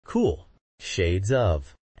Cool. Shades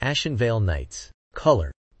of Ashenvale Nights.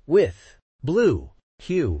 Color with blue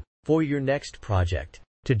hue for your next project.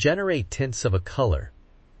 To generate tints of a color,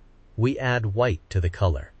 we add white to the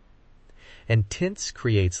color. And tints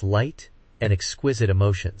creates light and exquisite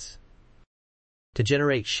emotions. To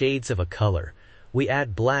generate shades of a color, we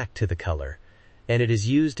add black to the color, and it is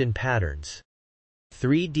used in patterns.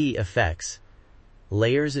 3D effects,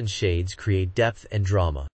 layers and shades create depth and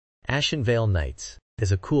drama. Ashenvale Nights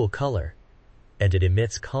is a cool color, and it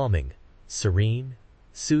emits calming, serene,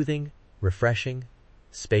 soothing, refreshing,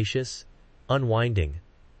 spacious, unwinding,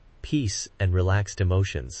 peace and relaxed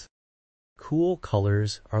emotions. Cool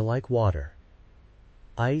colors are like water,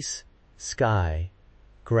 ice, sky,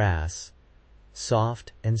 grass,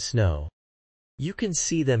 soft and snow. You can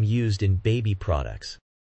see them used in baby products,